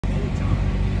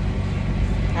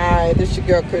Hi, this is your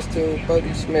girl Crystal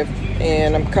Bodie Smith,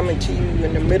 and I'm coming to you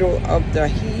in the middle of the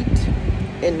heat,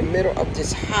 in the middle of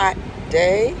this hot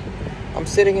day. I'm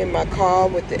sitting in my car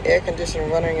with the air conditioner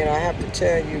running, and I have to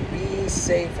tell you, be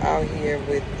safe out here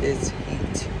with this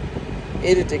heat.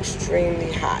 It is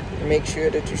extremely hot. Make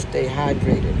sure that you stay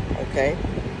hydrated, okay?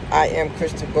 I am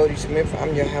Crystal Bodie Smith.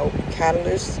 I'm your health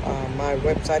catalyst. My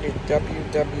website is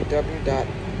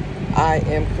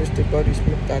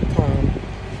www.IamCrystalBodieSmith.com.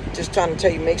 Just trying to tell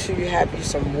you, make sure you have you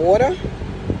some water.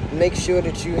 Make sure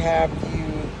that you have you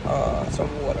some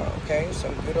water, okay?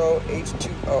 Some good old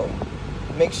H2O.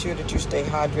 Make sure that you stay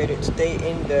hydrated. Stay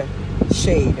in the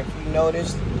shade. If you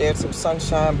notice, there's some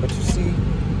sunshine, but you see,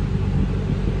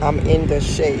 I'm in the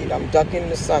shade. I'm ducking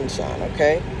the sunshine,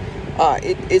 okay?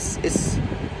 It's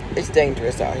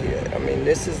dangerous out here. I mean,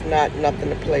 this is not nothing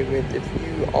to play with. If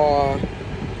you are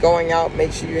going out,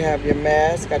 make sure you have your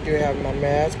mask. I do have my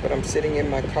mask, but I'm sitting in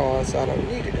my car, so I don't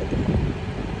need it at the moment.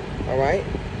 All right?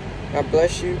 God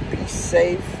bless you. Be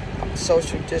safe.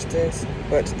 Social distance,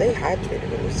 but stay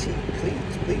hydrated in this heat.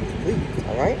 Please, please, please.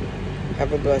 All right?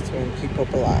 Have a blessed one. Keep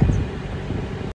hope alive.